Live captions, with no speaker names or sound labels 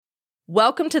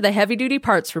Welcome to the Heavy Duty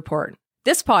Parts Report.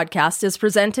 This podcast is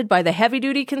presented by the Heavy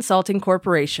Duty Consulting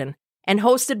Corporation and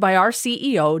hosted by our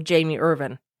CEO, Jamie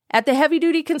Irvin. At the Heavy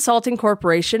Duty Consulting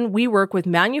Corporation, we work with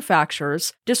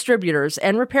manufacturers, distributors,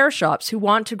 and repair shops who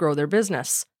want to grow their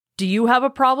business. Do you have a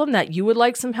problem that you would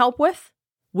like some help with?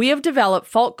 We have developed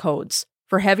fault codes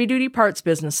for heavy-duty parts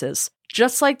businesses,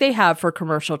 just like they have for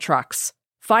commercial trucks.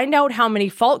 Find out how many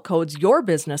fault codes your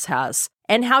business has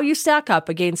and how you stack up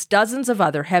against dozens of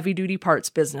other heavy-duty parts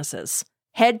businesses.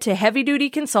 Head to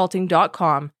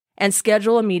heavydutyconsulting.com and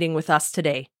schedule a meeting with us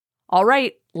today. All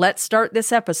right, let's start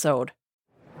this episode.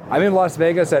 I'm in Las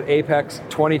Vegas at AAPEX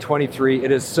 2023.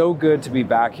 It is so good to be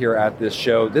back here at this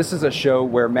show. This is a show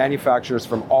where manufacturers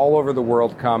from all over the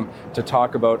world come to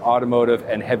talk about automotive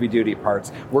and heavy-duty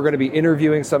parts. We're going to be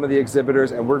interviewing some of the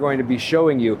exhibitors, and we're going to be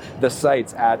showing you the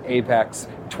sites at AAPEX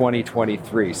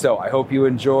 2023. So I hope you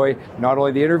enjoy not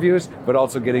only the interviews, but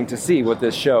also getting to see what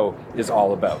this show is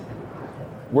all about.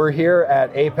 We're here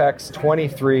at AAPEX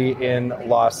 23 in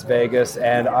Las Vegas,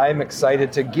 and I'm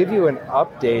excited to give you an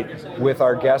update with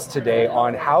our guest today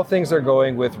on how things are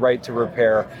going with Right to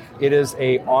Repair. It is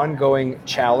an ongoing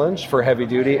challenge for heavy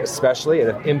duty, especially.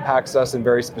 It impacts us in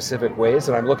very specific ways,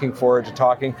 and I'm looking forward to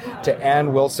talking to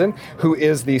Ann Wilson, who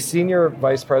is the Senior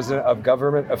Vice President of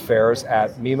Government Affairs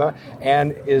at MEMA,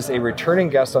 and is a returning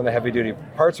guest on the Heavy Duty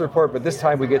Parts Report, but this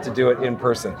time we get to do it in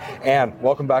person. Ann,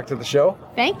 welcome back to the show.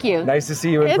 Thank you. Nice to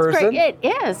see you in person. Great.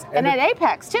 It is. And at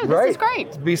AAPEX, too. This is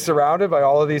great. To be surrounded by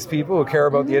all of these people who care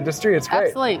about the industry, it's great.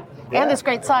 Absolutely. Yeah. And this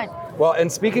great sign. Well,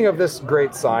 and speaking of this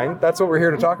great sign, that's what we're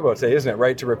here to talk about today, isn't it?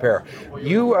 Right to Repair.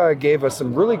 You gave us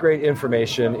some really great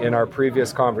information in our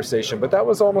previous conversation, but that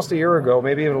was almost a year ago,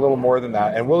 maybe even a little more than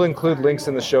that. And we'll include links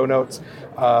in the show notes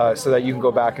so that you can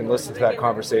go back and listen to that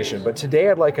conversation. But today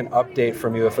I'd like an update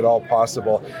from you, if at all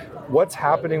possible. What's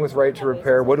happening with Right to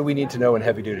Repair? What do we need to know in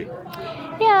heavy duty?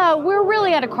 Yeah, we're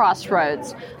really at a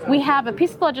crossroads. We have a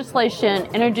piece of legislation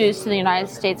introduced to the United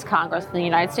States Congress, the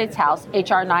United States House,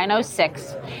 H.R.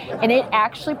 906, and it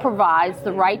actually provides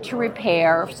the right to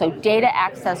repair, so data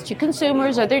access to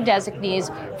consumers or their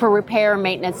designees for repair and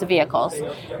maintenance of vehicles.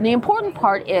 And the important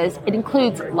part is it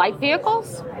includes light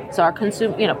vehicles, so our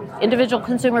individual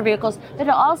consumer vehicles, but it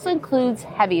also includes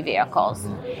heavy vehicles.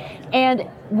 And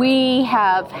we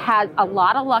have had a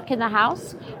lot of luck in the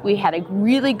House. We had a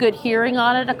really good hearing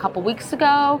on it a couple weeks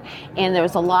ago, and there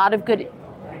was a lot of good,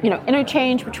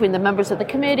 interchange between the members of the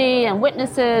committee and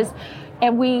witnesses.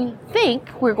 And we think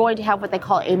we're going to have what they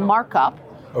call a markup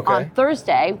on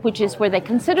Thursday, which is where they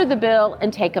consider the bill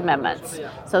and take amendments.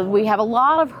 So we have a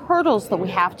lot of hurdles that we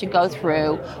have to go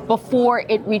through before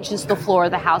it reaches the floor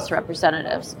of the House of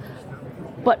Representatives.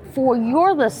 But for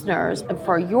your listeners and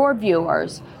for your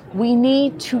viewers, we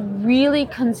need to really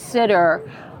consider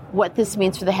what this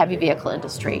means for the heavy vehicle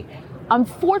industry.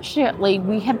 Unfortunately,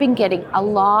 we have been getting a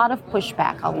lot of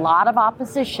pushback, a lot of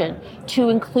opposition to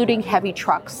including heavy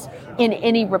trucks in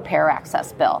any repair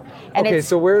access bill. And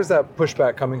so where is that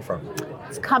pushback coming from?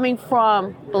 It's coming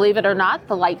from, believe it or not,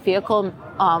 the light vehicle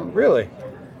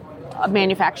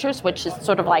manufacturers, which is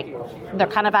sort of like, they're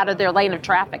kind of out of their lane of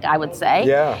traffic, I would say.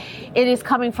 Yeah. It is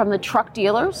coming from the truck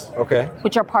dealers,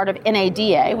 which are part of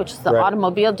NADA, which is the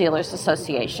Automobile Dealers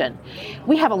Association.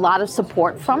 We have a lot of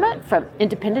support from it, from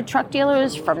independent truck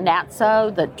dealers, from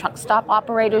NATSO, the truck stop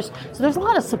operators. So there's a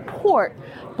lot of support,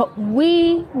 but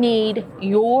we need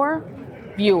your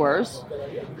viewers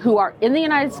who are in the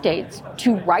United States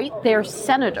to write their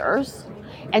senators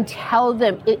and tell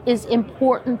them it is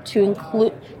important to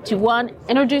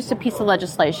introduce a piece of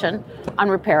legislation on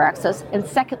repair access, and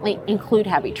secondly, include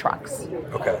heavy trucks.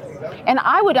 And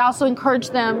I would also encourage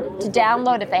them to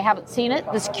download, if they haven't seen it,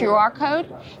 this QR code.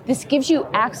 This gives you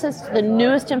access to the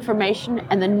newest information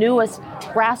and the newest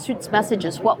grassroots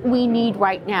messages, what we need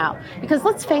right now. Because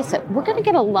let's face it, we're going to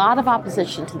get a lot of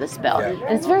opposition to this bill,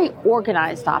 and it's very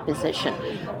organized opposition.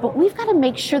 But we've got to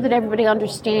make sure that everybody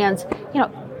understands,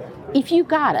 if you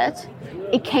got it,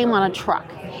 it came on a truck.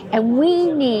 And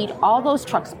we need all those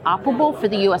trucks operable for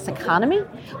the U.S. economy.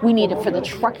 We need it for the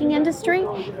trucking industry.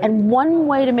 And one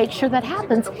way to make sure that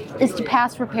happens is to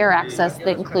pass repair access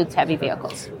that includes heavy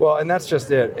vehicles. Well, and that's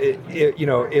just it.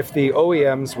 If the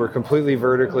OEMs were completely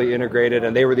vertically integrated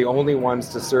and they were the only ones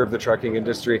to serve the trucking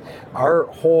industry, our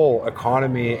whole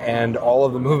economy and all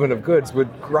of the movement of goods would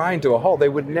grind to a halt. They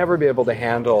would never be able to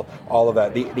handle all of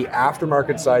that. The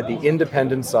aftermarket side, the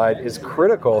independent side is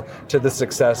critical to the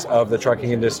success of the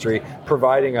trucking industry,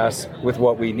 providing us with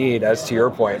what we need, as to your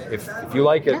point. If you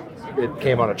like it, it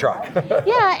came on a truck.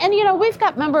 Yeah, and we've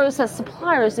got members as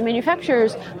suppliers and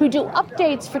manufacturers who do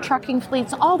updates for trucking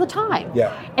fleets all the time.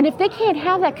 Yeah. And if they can't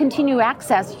have that continued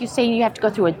access, you're saying you have to go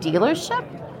through a dealership?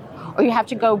 Or you have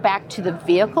to go back to the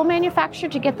vehicle manufacturer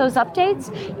to get those updates.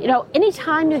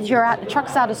 Anytime that the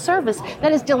truck's out of service,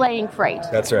 that is delaying freight.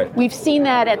 That's right. We've seen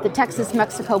that at the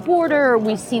Texas-Mexico border.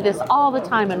 We see this all the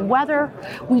time in weather.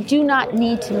 We do not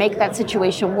need to make that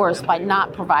situation worse by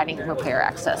not providing repair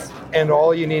access. And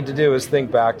all you need to do is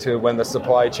think back to when the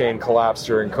supply chain collapsed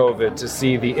during COVID to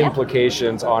see the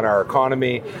implications on our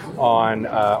economy, on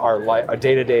our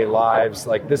day-to-day lives.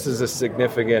 Like, this is a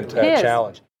significant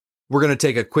challenge. We're going to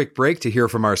take a quick break to hear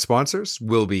from our sponsors.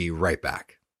 We'll be right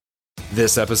back.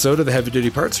 This episode of the Heavy Duty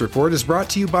Parts Report is brought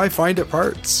to you by Find It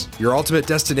Parts, your ultimate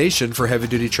destination for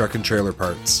heavy-duty truck and trailer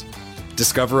parts.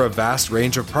 Discover a vast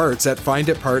range of parts at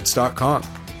finditparts.com.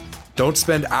 Don't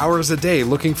spend hours a day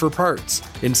looking for parts.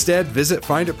 Instead, visit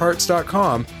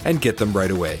finditparts.com and get them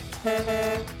right away.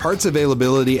 Parts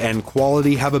availability and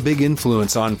quality have a big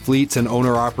influence on fleets and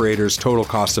owner-operators' total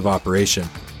cost of operation.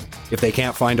 If they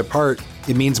can't find a part,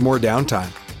 it means more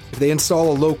downtime. If they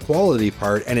install a low-quality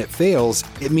part and it fails,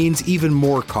 it means even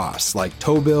more costs like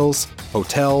tow bills,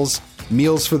 hotels,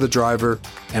 meals for the driver,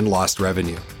 and lost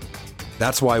revenue.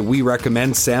 That's why we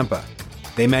recommend Sampa.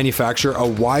 They manufacture a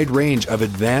wide range of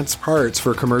advanced parts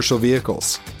for commercial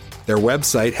vehicles. Their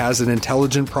website has an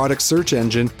intelligent product search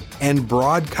engine and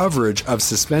broad coverage of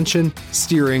suspension,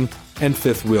 steering, and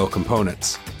fifth wheel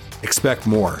components. Expect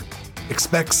more.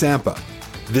 Expect Sampa.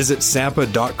 Visit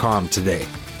sampa.com today.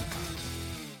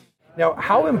 Now,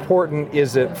 how important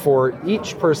is it for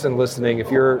each person listening,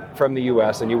 if you're from the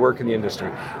US and you work in the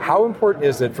industry, how important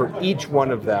is it for each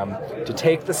one of them to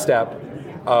take the step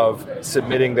of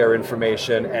submitting their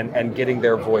information and getting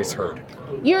their voice heard?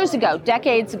 Years ago,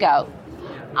 decades ago,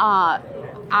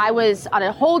 I was on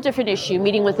a whole different issue,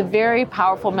 meeting with a very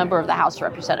powerful member of the House of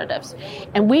Representatives.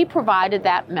 And we provided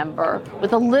that member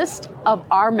with a list of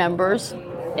our members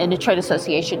in a trade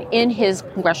association in his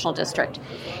congressional district.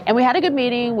 And we had a good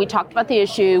meeting, we talked about the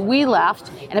issue, we left,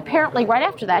 and apparently right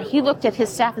after that, he looked at his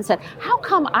staff and said, how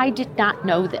come I did not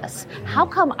know this? How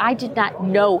come I did not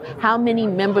know how many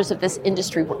members of this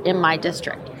industry were in my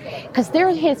district? Because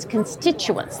they're his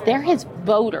constituents, they're his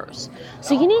voters.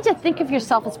 So you need to think of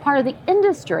yourself as part of the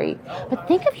industry, but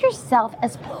think of yourself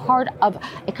as part of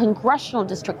a congressional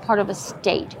district, part of a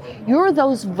state. You're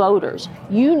those voters.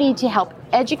 You need to help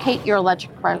educate your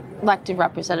elected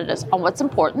representatives on what's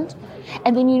important,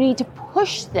 and then you need to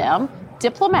push them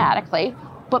diplomatically,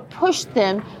 but push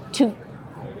them to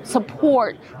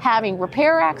support having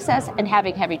repair access and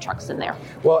having heavy trucks in there.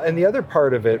 Well, and the other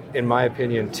part of it, in my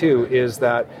opinion, too, is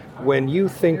that when you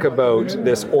think about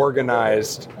this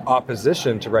organized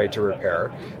opposition to right to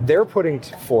repair, they're putting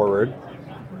forward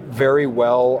very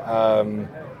well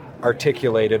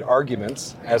articulated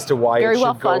arguments as to why it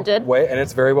should go away, and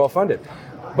it's very well funded.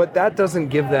 But that doesn't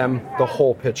give them the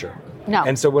whole picture. No.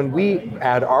 And so when we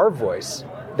add our voice,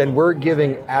 then we're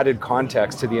giving added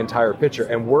context to the entire picture,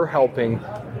 and we're helping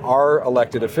our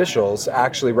elected officials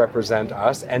actually represent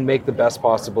us and make the best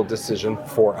possible decision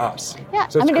for us. Yeah,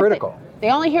 so it's critical. They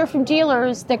only hear from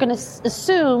dealers, they're going to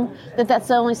assume that that's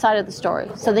the only side of the story.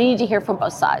 So they need to hear from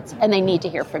both sides, and they need to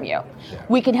hear from you. Yeah.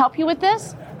 We can help you with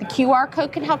this. The QR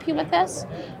code can help you with this.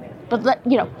 But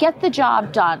get the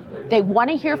job done. They want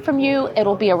to hear from you.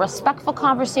 It'll be a respectful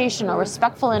conversation, a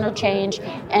respectful interchange,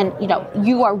 and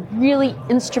you are really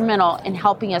instrumental in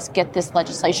helping us get this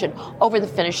legislation over the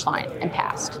finish line and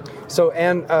passed. So,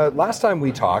 Ann, last time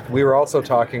we talked, we were also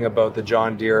talking about the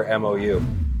John Deere MOU.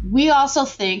 We also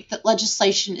think that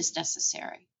legislation is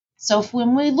necessary. So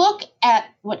when we look at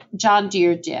what John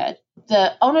Deere did,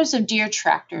 the owners of Deere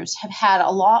tractors have had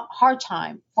a hard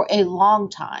time for a long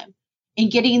time in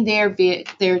getting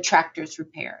their tractors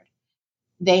repaired.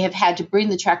 They have had to bring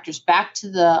the tractors back to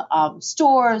the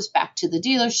stores, back to the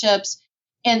dealerships,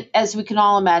 and as we can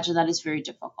all imagine, that is very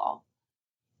difficult.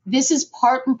 This is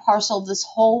part and parcel of this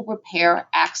whole repair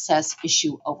access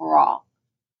issue overall.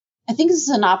 I think this is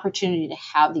an opportunity to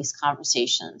have these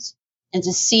conversations and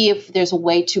to see if there's a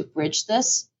way to bridge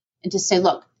this and to say,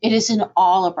 look, it is in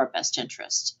all of our best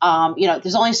interest.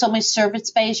 There's only so much service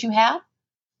space you have.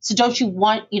 So don't you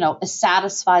want, a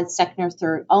satisfied second or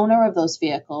third owner of those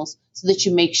vehicles so that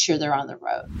you make sure they're on the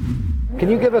road? Can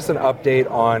you give us an update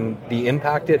on the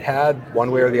impact it had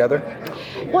one way or the other?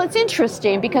 Well, it's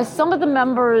interesting because some of the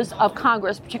members of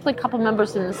Congress, particularly a couple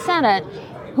members in the Senate,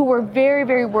 who were very,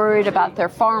 very worried about their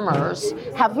farmers,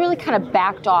 have really kind of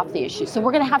backed off the issue. So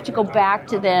we're going to have to go back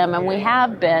to them, and we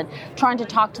have been trying to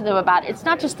talk to them about it's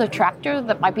not just the tractor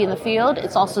that might be in the field,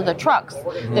 it's also the trucks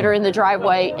that are in the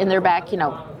driveway, in their back,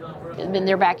 in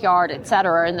their backyard, et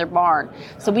cetera, in their barn.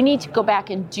 So we need to go back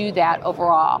and do that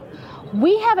overall.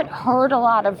 We haven't heard a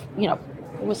lot of,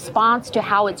 response to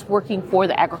how it's working for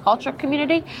the agriculture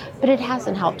community, but it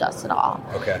hasn't helped us at all.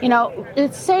 Okay.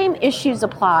 The same issues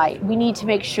apply. We need to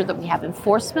make sure that we have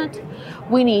enforcement.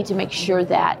 We need to make sure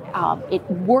that it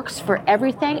works for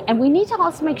everything, and we need to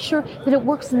also make sure that it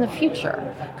works in the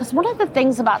future. Because one of the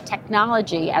things about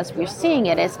technology, as we're seeing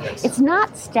it, is it's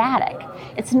not static.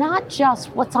 It's not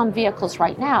just what's on vehicles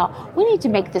right now. We need to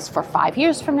make this for 5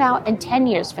 years from now and 10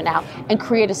 years from now and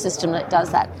create a system that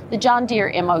does that. The John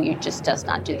Deere MOU just does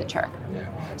not do the trick.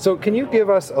 So can you give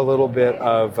us a little bit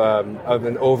of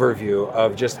an overview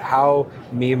of just how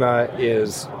MEMA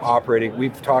is operating?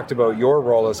 We've talked about your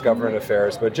role as government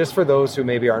affairs, but just for those who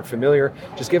maybe aren't familiar,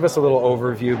 just give us a little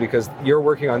overview, because you're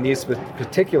working on these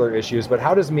particular issues, but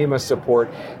how does MEMA support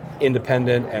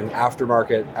independent and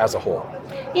aftermarket as a whole?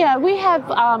 Yeah, we have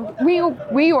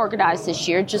reorganized this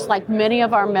year, just like many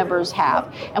of our members have.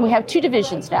 And we have two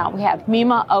divisions now. We have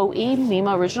MEMA OE,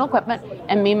 MEMA Original Equipment,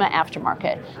 and MEMA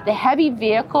Aftermarket. The heavy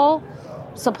vehicle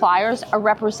suppliers are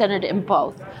represented in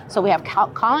both. So we have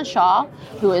Colin Shaw,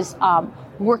 who is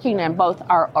working in both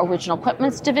our Original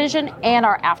Equipments division and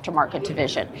our Aftermarket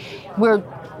division.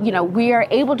 We are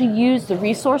able to use the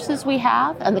resources we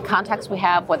have and the contacts we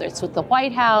have, whether it's with the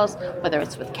White House, whether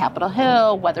it's with Capitol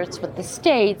Hill, whether it's with the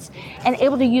states, and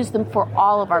able to use them for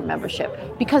all of our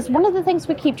membership. Because one of the things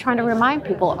we keep trying to remind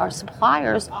people, our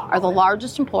suppliers are the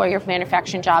largest employer of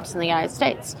manufacturing jobs in the United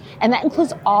States. And that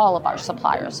includes all of our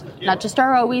suppliers, not just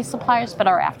our OE suppliers, but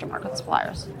our aftermarket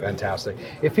suppliers. Fantastic.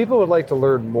 If people would like to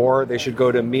learn more, they should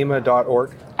go to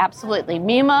MEMA.org. Absolutely.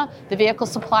 MEMA, the Vehicle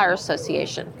Supplier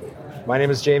Association. My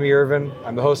name is Jamie Irvin.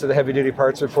 I'm the host of the Heavy Duty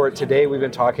Parts Report. Today we've been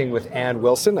talking with Ann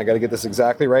Wilson. I got to get this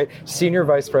exactly right. Senior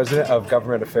Vice President of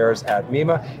Government Affairs at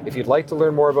MEMA. If you'd like to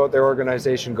learn more about their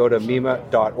organization, go to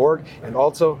MEMA.org, and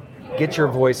also get your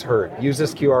voice heard. Use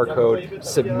this QR code.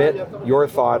 Submit your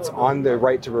thoughts on the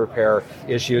right to repair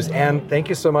issues. Ann, thank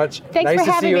you so much. Thanks nice for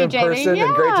to having see you me, in Jamie. person,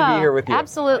 and great to be here with you.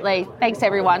 Absolutely. Thanks,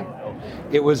 everyone.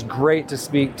 It was great to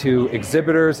speak to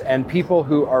exhibitors and people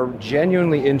who are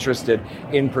genuinely interested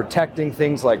in protecting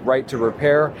things like right to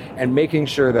repair and making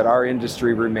sure that our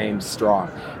industry remains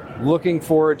strong. Looking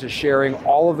forward to sharing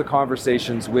all of the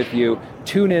conversations with you.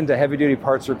 Tune in to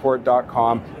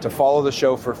heavydutypartsreport.com to follow the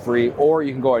show for free, or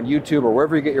you can go on YouTube or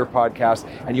wherever you get your podcast,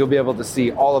 and you'll be able to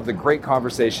see all of the great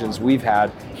conversations we've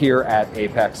had here at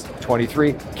AAPEX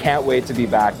 23. Can't wait to be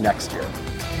back next year.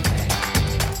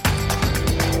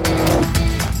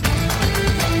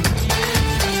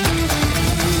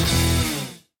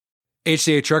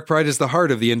 HDA Truck Pride is the heart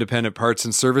of the independent parts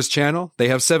and service channel. They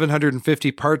have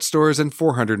 750 parts stores and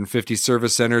 450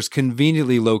 service centers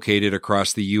conveniently located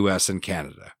across the U.S. and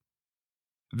Canada.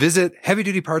 Visit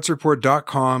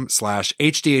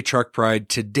heavydutypartsreport.com/HDA Truck Pride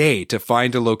today to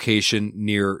find a location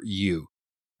near you.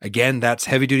 Again, that's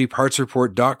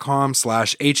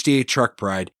heavydutypartsreport.com/HDA Truck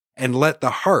Pride, and let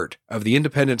the heart of the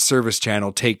independent service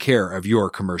channel take care of your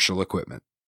commercial equipment.